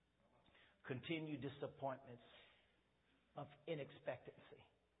 Continued disappointments of inexpectancy.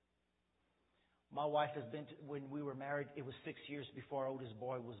 My wife has been when we were married, it was 6 years before our oldest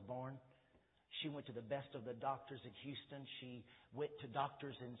boy was born. She went to the best of the doctors in Houston. She went to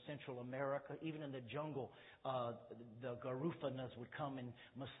doctors in Central America. Even in the jungle, the Garufanas would come and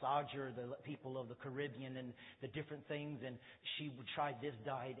massage her, the people of the Caribbean and the different things. And she would try this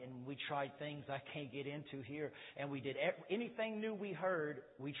diet, and we tried things I can't get into here. And we did anything new we heard,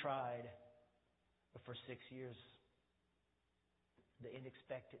 we tried. But for 6 years, the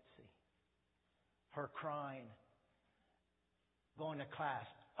inexpectancy. Her crying, going to class.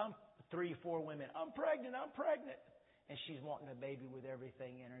 3 or 4 women, I'm pregnant. And she's wanting a baby with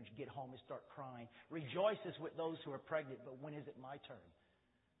everything in her, and she get home and start crying. Rejoices with those who are pregnant, but when is it my turn?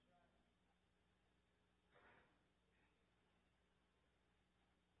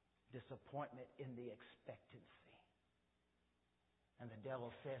 Disappointment in the expectancy. And the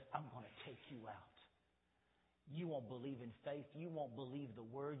devil says, I'm going to take you out. You won't believe in faith. You won't believe the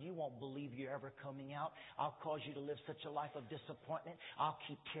word. You won't believe you're ever coming out. I'll cause you to live such a life of disappointment. I'll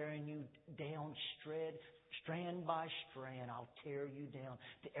keep tearing you down strand by strand. I'll tear you down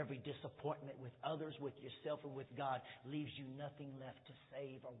to every disappointment with others, with yourself, and with God. Leaves you nothing left to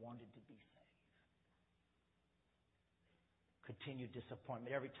save or wanted to be saved. Continued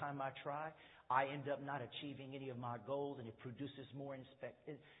disappointment. Every time I try, I end up not achieving any of my goals, and it produces more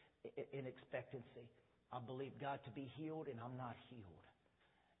inexpectancy. I believe God to be healed, and I'm not healed.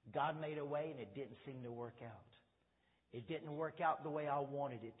 God made a way, and it didn't seem to work out. It didn't work out the way I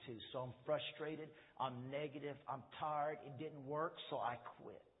wanted it to. So I'm frustrated. I'm negative. I'm tired. It didn't work, so I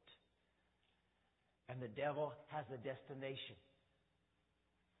quit. And the devil has a destination.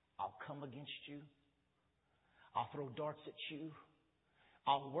 I'll come against you. I'll throw darts at you.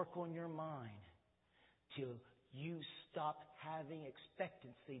 I'll work on your mind till you stop having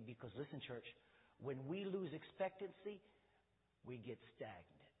expectancy. Because listen, church, when we lose expectancy, we get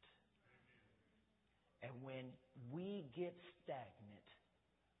stagnant. And when we get stagnant,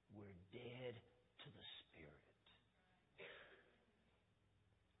 we're dead to the Spirit.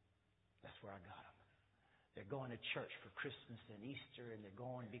 where I got them. They're going to church for Christmas and Easter, and they're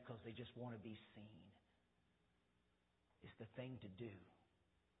going because they just want to be seen. It's the thing to do.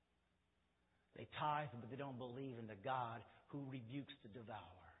 They tithe, but they don't believe in the God who rebukes the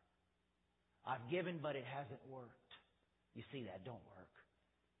devourer. I've given, but it hasn't worked. You see, that don't work.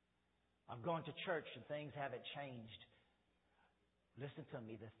 I've gone to church and things haven't changed. Listen to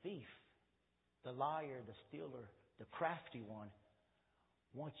me. The thief, the liar, the stealer, the crafty one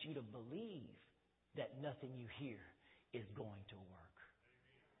wants you to believe that nothing you hear is going to work.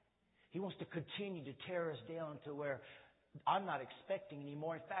 He wants to continue to tear us down to where I'm not expecting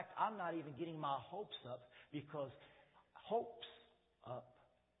anymore. In fact, I'm not even getting my hopes up because hope's up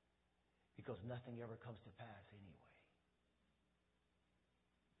because nothing ever comes to pass anyway.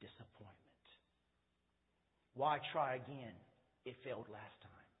 Disappointment. Why try again? It failed last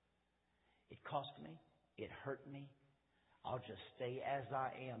time. It cost me. It hurt me. I'll just stay as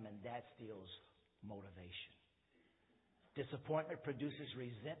I am, and that steals motivation. Disappointment produces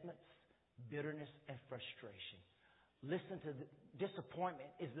resentments, bitterness, and frustration. Listen to disappointment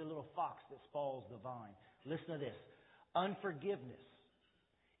is the little fox that spoils the vine. Listen to this. Unforgiveness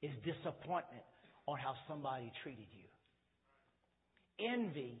is disappointment on how somebody treated you.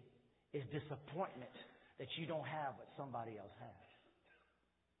 Envy is disappointment that you don't have what somebody else has.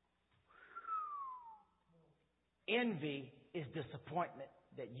 Envy is disappointment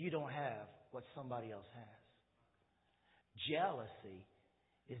that you don't have what somebody else has. Jealousy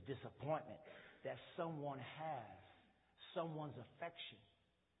is disappointment that someone has someone's affection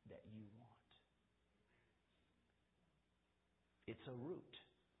that you want. It's a root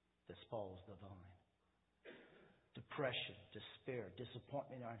that spoils the vine. Depression, despair,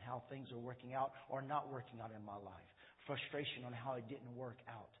 disappointment on how things are working out or not working out in my life. Frustration on how it didn't work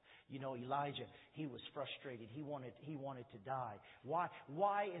out. You know, Elijah, he was frustrated. He wanted to die.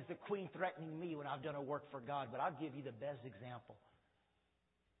 Why is the queen threatening me when I've done a work for God? But I'll give you the best example.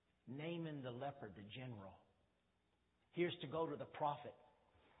 Naaman the leper, the general. Here's to go to the prophet.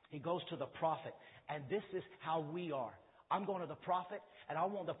 He goes to the prophet, and this is how we are. I'm going to the prophet, and I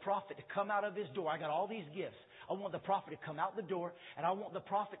want the prophet to come out of his door. I got all these gifts. I want the prophet to come out the door, and I want the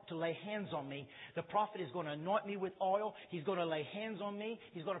prophet to lay hands on me. The prophet is going to anoint me with oil. He's going to lay hands on me.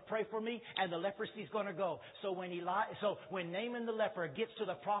 He's going to pray for me, and the leprosy is going to go. So when Naaman the leper gets to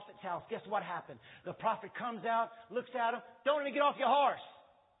the prophet's house, guess what happened? The prophet comes out, looks at him. Don't even get off your horse.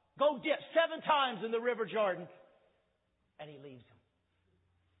 Go dip 7 times in the river Jordan. And he leaves him.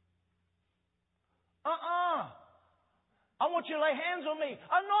 I want you to lay hands on me.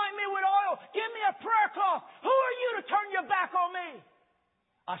 Anoint me with oil. Give me a prayer cloth. Who are you to turn your back on me?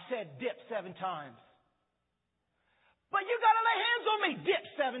 I said dip 7 times. But you got to lay hands on me. Dip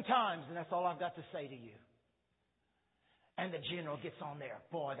 7 times. And that's all I've got to say to you. And the general gets on there.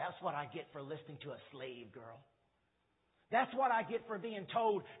 Boy, that's what I get for listening to a slave girl. That's what I get for being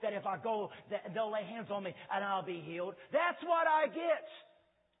told that if I go, that they'll lay hands on me and I'll be healed. That's what I get.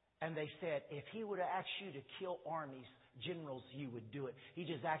 And they said, if he would have asked you to kill armies, generals, you would do it. He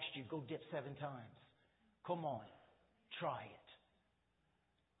just asked you, go dip 7 times. Come on, try it.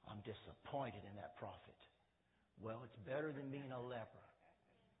 I'm disappointed in that prophet. Well, it's better than being a leper.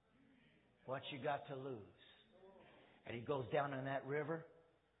 What you got to lose? And he goes down in that river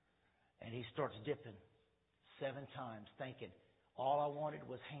and he starts dipping 7 times, thinking, all I wanted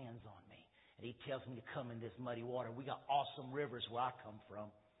was hands on me. And he tells me to come in this muddy water. We got awesome rivers where I come from.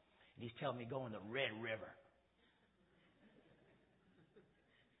 And he's telling me go in the Red River.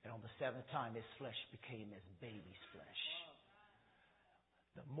 And on the 7th time, his flesh became as baby's flesh.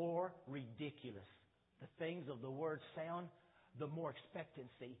 The more ridiculous the things of the Word sound, the more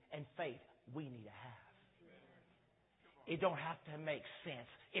expectancy and faith we need to have. It don't have to make sense.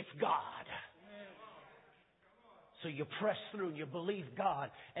 It's God. So you press through and you believe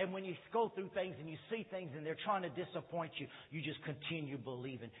God. And when you go through things and you see things and they're trying to disappoint you, you just continue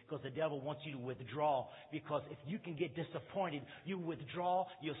believing because the devil wants you to withdraw. Because if you can get disappointed, you withdraw,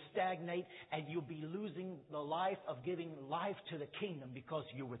 you'll stagnate, and you'll be losing the life of giving life to the kingdom because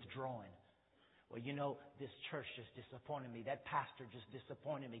you're withdrawing. Well, you know, this church just disappointed me. That pastor just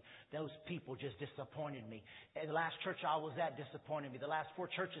disappointed me. Those people just disappointed me. And the last church I was at disappointed me. The last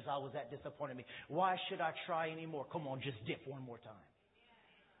 4 churches I was at disappointed me. Why should I try anymore? Come on, just dip one more time.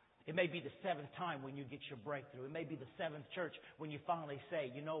 It may be the 7th time when you get your breakthrough. It may be the 7th church when you finally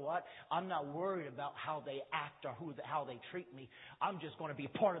say, you know what? I'm not worried about how they act or how they treat me. I'm just going to be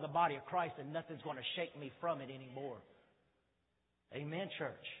a part of the body of Christ and nothing's going to shake me from it anymore. Amen,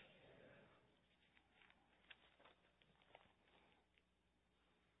 church.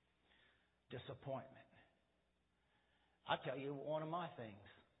 Disappointment. I tell you one of my things.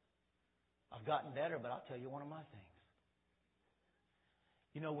 I've gotten better, but I'll tell you one of my things.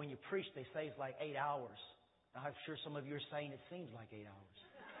 You know, when you preach, they say it's like 8 hours. I'm sure some of you are saying it seems like 8 hours.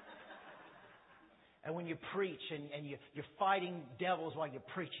 And when you preach and you're fighting devils while you're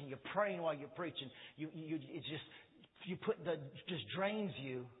preaching, you're praying while you're preaching, just drains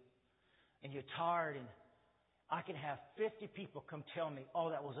you, and you're tired. And I can have 50 people come tell me,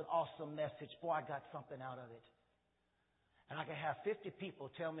 "Oh, that was an awesome message. Boy, I got something out of it." And I can have 50 people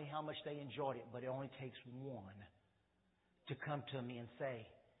tell me how much they enjoyed it, but it only takes one to come to me and say,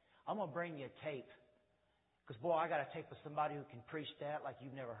 "I'm going to bring you a tape. Because, boy, I got a tape of somebody who can preach that like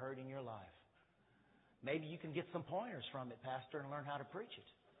you've never heard in your life. Maybe you can get some pointers from it, Pastor, and learn how to preach it.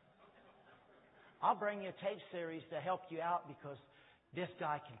 I'll bring you a tape series to help you out because this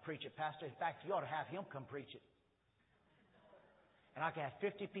guy can preach it, Pastor. In fact, you ought to have him come preach it." And I can have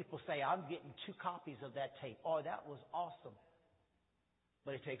 50 people say, "I'm getting 2 copies of that tape. Oh, that was awesome."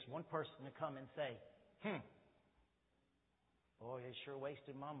 But it takes one person to come and say, "Boy, it sure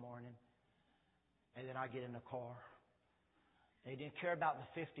wasted my morning." And then I get in the car. They didn't care about the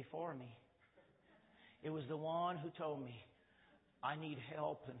 50 for me. It was the one who told me, "I need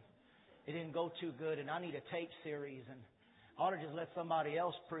help and it didn't go too good and I need a tape series and I ought to just let somebody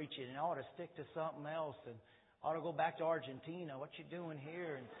else preach it and I ought to stick to something else and I ought to go back to Argentina. What you doing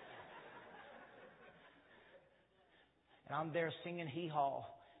here?" And I'm there singing hee-haw.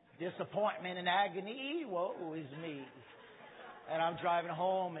 Disappointment and agony. Woe is me. And I'm driving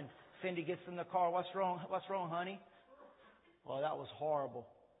home and Cindy gets in the car. "What's wrong? What's wrong, honey?" "Well, that was horrible.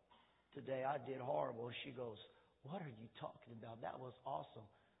 Today I did horrible." And she goes, "What are you talking about? That was awesome."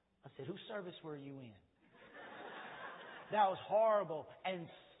 I said, "Whose service were you in?" "That was horrible. And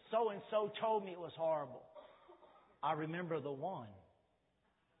so told me it was horrible." I remember the one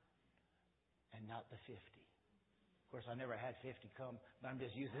and not the 50. Of course, I never had 50 come, but I'm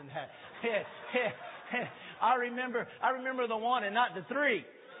just using that. I remember the one and not the 3.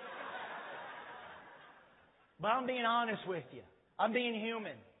 But I'm being honest with you. I'm being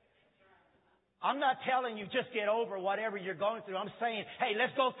human. I'm not telling you just get over whatever you're going through. I'm saying, hey,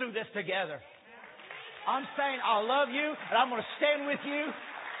 let's go through this together. I'm saying I love you and I'm going to stand with you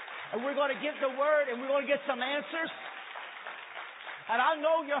and we're going to get the word and we're going to get some answers. And I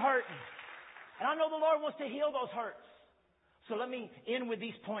know you're hurting. And I know the Lord wants to heal those hurts. So let me end with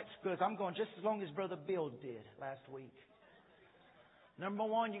these points because I'm going just as long as Brother Bill did last week. Number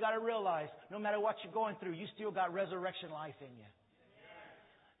 1, you got to realize no matter what you're going through, you still got resurrection life in you.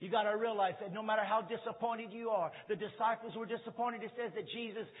 You got to realize that no matter how disappointed you are, the disciples were disappointed. It says that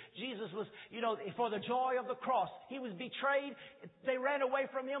Jesus was, for the joy of the cross. He was betrayed. They ran away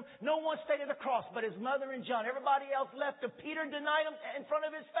from him. No one stayed at the cross but his mother and John. Everybody else left him. Peter denied him in front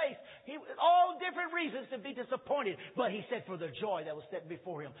of his face. All different reasons to be disappointed. But he said for the joy that was set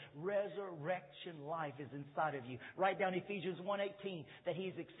before him, resurrection life is inside of you. Write down Ephesians 1:18 that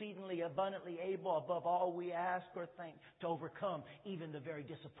he's exceedingly abundantly able above all we ask or think to overcome even the very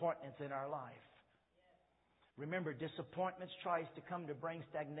disappointments in our life. Remember, disappointments tries to come to bring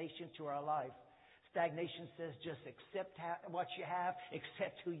stagnation to our life. Stagnation says just accept what you have,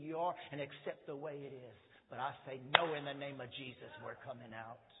 accept who you are, and accept the way it is. But I say no in the name of Jesus, we're coming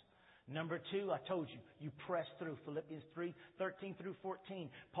out. Number 2, I told you, you press through. Philippians 3:13 through 14.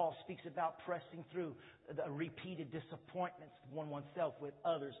 Paul speaks about pressing through the repeated disappointments, oneself, with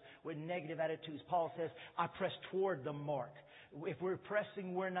others, with negative attitudes. Paul says, I press toward the mark. If we're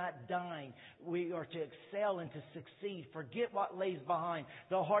pressing, we're not dying. We are to excel and to succeed. Forget what lays behind,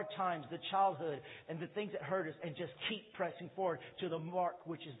 the hard times, the childhood, and the things that hurt us, and just keep pressing forward to the mark,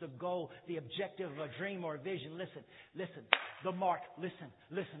 which is the goal, the objective of a dream or a vision. Listen, the mark. Listen.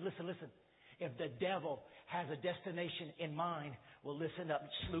 If the devil has a destination in mind, well, listen up,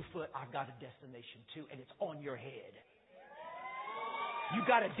 Slewfoot, I've got a destination too, and it's on your head. You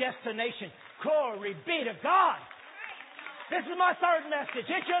got a destination. Glory be to God. This is my third message.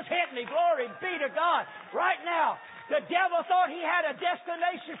 It just hit me. Glory be to God. Right now, the devil thought he had a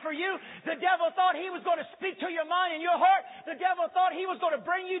destination for you. The devil thought he was going to speak to your mind and your heart. The devil thought he was going to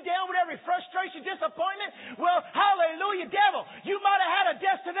bring you down with every frustration, disappointment. Well, hallelujah, devil. You might have had a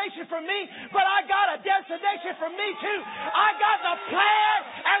destination for me, but I got a destination for me too. I got the plan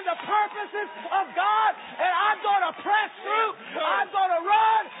and the purposes of God, and I'm going to press through. I'm going to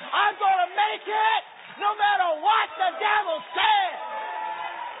run. I'm going to make it. No matter what the devil says.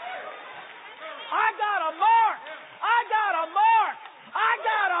 I got a mark. I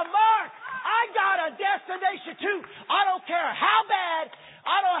got a destination too. I don't care how bad.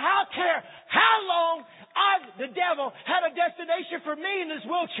 I don't care how long the devil had a destination for me in this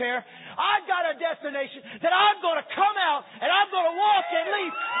wheelchair. I've got a destination that I'm going to come out and I'm going to walk and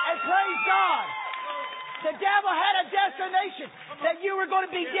leap and praise God. The devil had a destination that you were going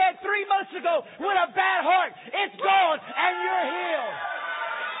to be dead 3 months ago with a bad heart. It's gone and you're healed.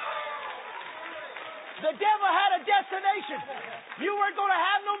 The devil had a destination. You weren't going to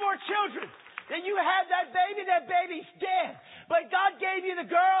have no more children. Then you had that baby's dead. But God gave you the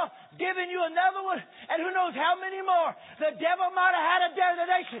girl, giving you another one, and who knows how many more. The devil might have had a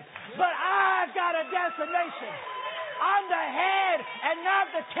destination, but I've got a destination. I'm the head and not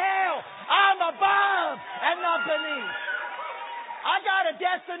the tail. I'm above and not beneath. I got a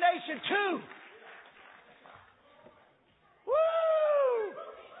destination too. Woo!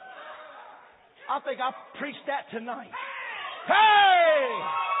 I think I preached that tonight. Hey!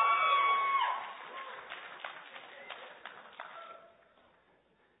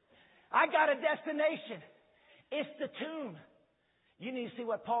 I got a destination. It's the tomb. You need to see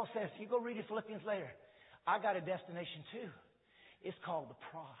what Paul says. You go read it Philippians later. I got a destination too. It's called the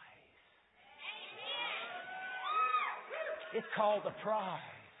prize. It's called the prize.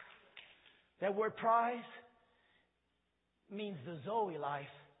 That word prize means the Zoe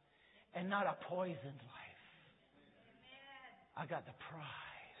life and not a poisoned life. I got the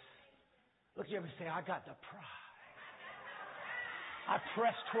prize. Look at you and say, I got the prize. I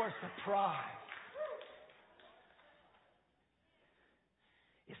press towards the prize.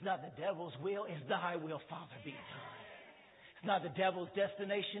 It's not the devil's will, it's thy will, Father, be done. It's not the devil's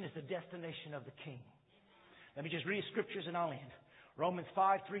destination, it's the destination of the King. Let me just read scriptures and I'll end. Romans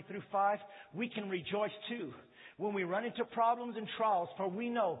 5:3-5. We can rejoice too when we run into problems and trials, for we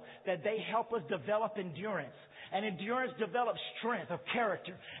know that they help us develop endurance. And endurance develops strength of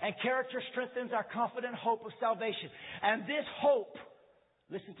character. And character strengthens our confident hope of salvation. And this hope,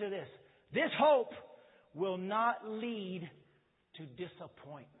 listen to this, this hope will not lead to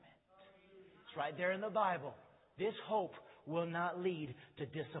disappointment. It's right there in the Bible. This hope will not lead to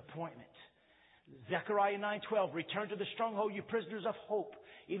disappointment. Zechariah 9:12, return to the stronghold, you prisoners of hope.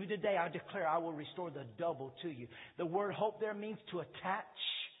 Even today I declare I will restore the double to you. The word hope there means to attach,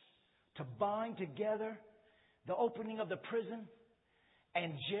 to bind together. The opening of the prison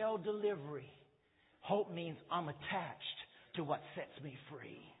and jail delivery. Hope means I'm attached to what sets me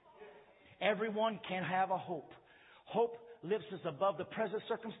free. Everyone can have a hope. Hope lifts us above the present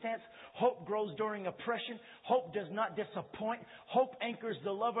circumstance. Hope grows during oppression. Hope does not disappoint. Hope anchors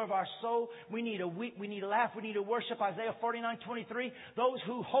the love of our soul. We need to weep, we need to laugh, we need to worship. Isaiah 49:23. Those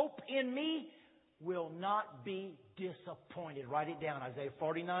who hope in me will not be disappointed. Write it down. Isaiah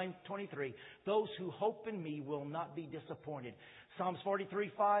 49:23. Those who hope in me will not be disappointed. Psalms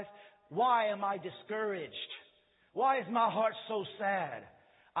 43:5. Why am I discouraged? Why is my heart so sad?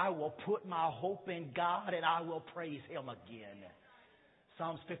 I will put my hope in God and I will praise Him again.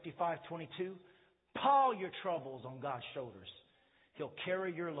 Psalms 55:22. Pile your troubles on God's shoulders. He'll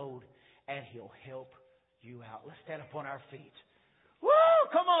carry your load and He'll help you out. Let's stand up on our feet. Woo!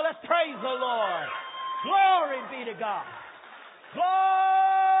 Come on, let's praise the Lord. Glory be to God.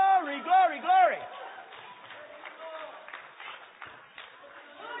 Glory, glory, glory.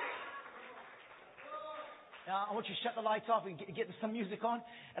 Now, I want you to shut the lights off and get some music on.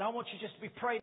 And I want you just to be praying.